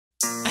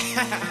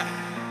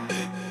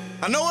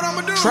I know what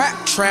I'ma do.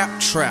 Trap,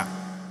 trap, trap.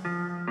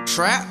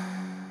 Trap.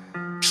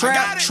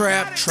 Trap,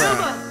 trap,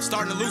 trap.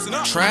 Starting to loosen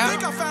up. Trap. I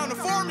think I found the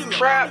formula.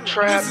 Trap,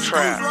 trap, This is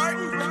trap.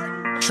 Goose,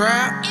 right?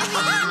 Trap.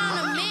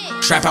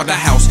 Trap out the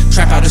house,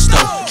 trap out the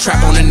stove,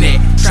 trap on the net,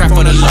 trap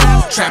for the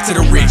low, trap to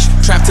the rich,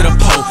 trap to the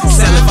poor,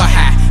 sell it for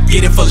high,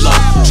 get it for low,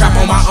 trap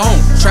on my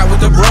own, trap with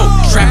the bro,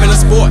 trap in a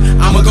sport,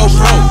 I'ma go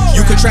pro,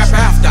 you can trap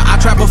after, I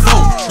trap before,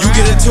 you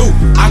get a 2,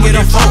 I get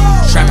a 4,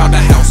 trap out the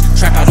house,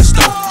 trap out the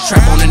stove,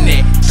 trap on the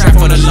net, trap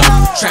for the low,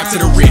 trap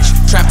to the rich,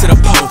 trap to the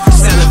poor,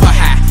 sell it for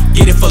high,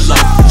 get it for low,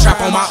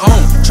 trap on my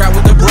own, trap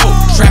with the bro,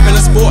 trap in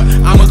a sport,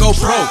 I'ma go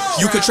pro,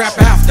 you can trap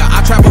after,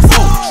 I trap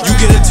before, you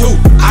get a 2,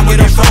 I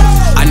get a 4,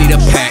 I need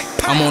a pack,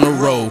 I'm on the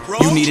road,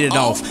 you need it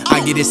off,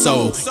 I get it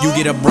sold, you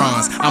get a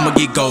bronze, I'ma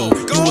get gold,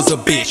 you was a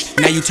bitch,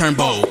 now you turn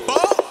bold.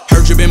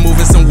 Heard you been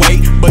moving some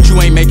weight, but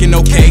you ain't making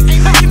no cake.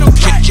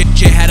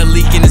 Shit had a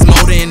leak in his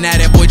motor and now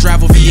that boy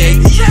drive a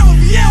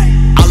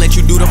V8. I'll let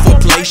you do the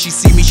foreplay, she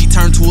see me, she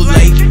turned to a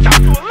lake.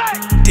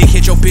 Dick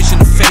hit your bitch in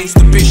the face,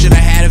 the bitch should've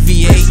had a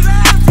V8.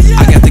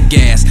 I got the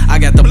gas, I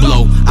got the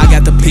blow, I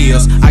got the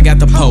pills, I got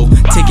the pole.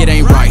 Ticket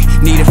ain't right,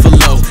 need it for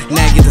low,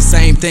 now get the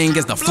same thing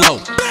as the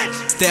flow.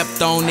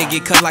 Stepped on,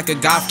 nigga, cut like a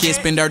golf kid.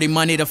 Spend dirty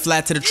money to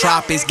fly to the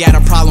tropics. Got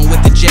a problem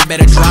with the jet,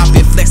 better drop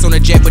it. Flex on the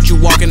jet, but you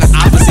walk in the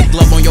opposite.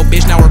 Glove on your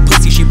bitch, now her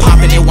pussy, she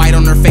popping it. White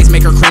on her face,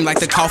 make her cream like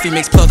the coffee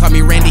mix. Plug, call me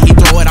Randy, he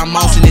throw it, I'm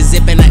mossing it.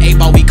 Zip in the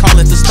 8-ball, we call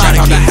it the starter.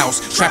 Trap out the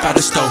house, trap out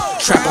the stove,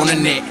 trap on the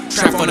net,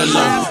 trap for the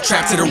low,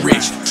 trap to the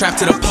rich,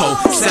 trap to the poor,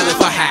 sell it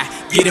for high,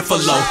 get it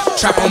for low,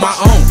 trap on my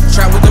own,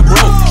 trap with the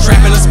bro, trap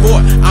in a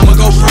sport, I'ma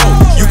go pro,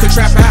 you can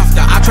trap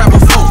after, I trap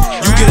before,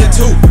 you get a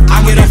 2,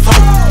 I get a 4,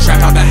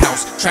 trap out the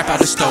house, trap out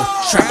the stove,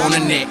 trap on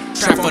the net,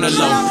 trap for the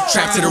low,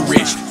 trap to the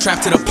rich, trap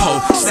to the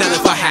poor, sell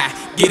it for high,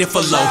 get it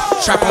for low,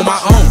 trap on my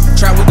own,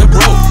 trap with the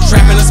bro,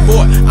 trap in a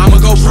sport, I'ma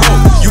go pro,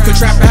 you can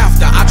trap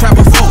after, I trap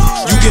before,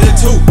 you get a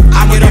 2,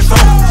 I get a 4.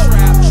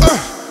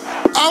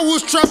 I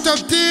was trapped up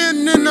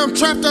then, and I'm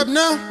trapped up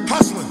now.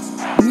 Hustling.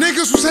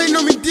 Niggas was hating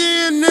on me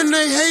then, and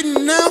they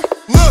hating now.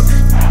 Look,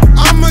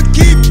 I'ma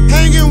keep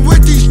hanging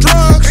with these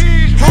drugs.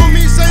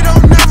 Homies say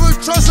don't never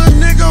trust a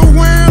nigga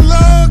wearing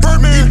lugs.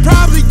 He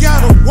probably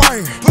got a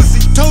wire.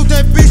 Pussy. Told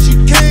that bitch she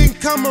can't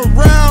come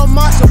around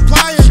my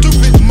supplier.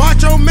 Stupid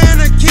macho man,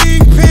 a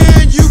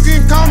kingpin, you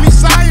can call me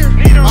sire.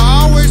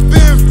 I always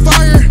been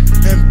fire,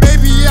 and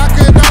baby I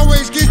could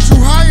always get you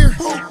higher.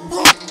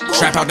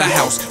 Trap out the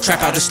house,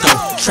 trap out the stove,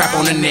 trap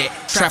on the net,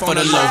 trap for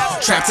the low,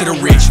 trap to the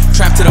rich,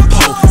 trap to the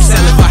poor,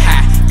 sell it for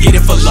high, get it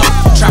for low,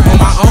 trap on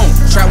my own,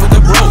 trap with the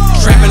bro,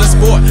 trap in a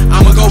sport,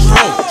 I'ma go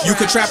pro, you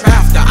can trap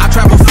after, I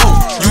trap before,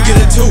 you get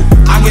a 2,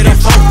 I get a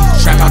 4,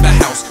 trap out the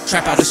house,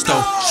 trap out the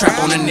stove, trap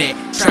on the net,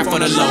 trap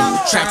for the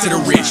low, trap to the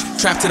rich,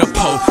 trap to the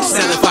poor,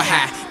 sell it for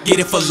high, get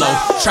it for low,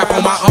 trap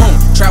on my own,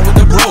 trap with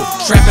the bro,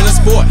 trap in a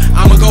sport,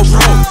 I'ma go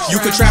pro,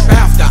 you can trap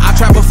after, I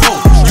trap before,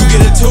 you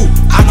get a 2,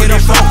 I get a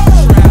 4.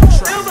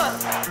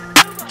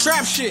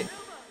 Trap shit,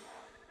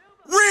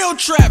 real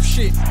trap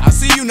shit. I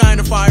see you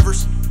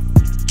 9-to-5ers.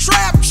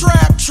 Trap,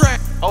 trap, trap.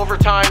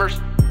 Overtimers.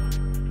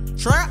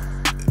 Trap,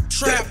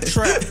 trap,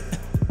 trap.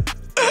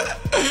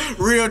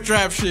 Real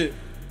trap shit.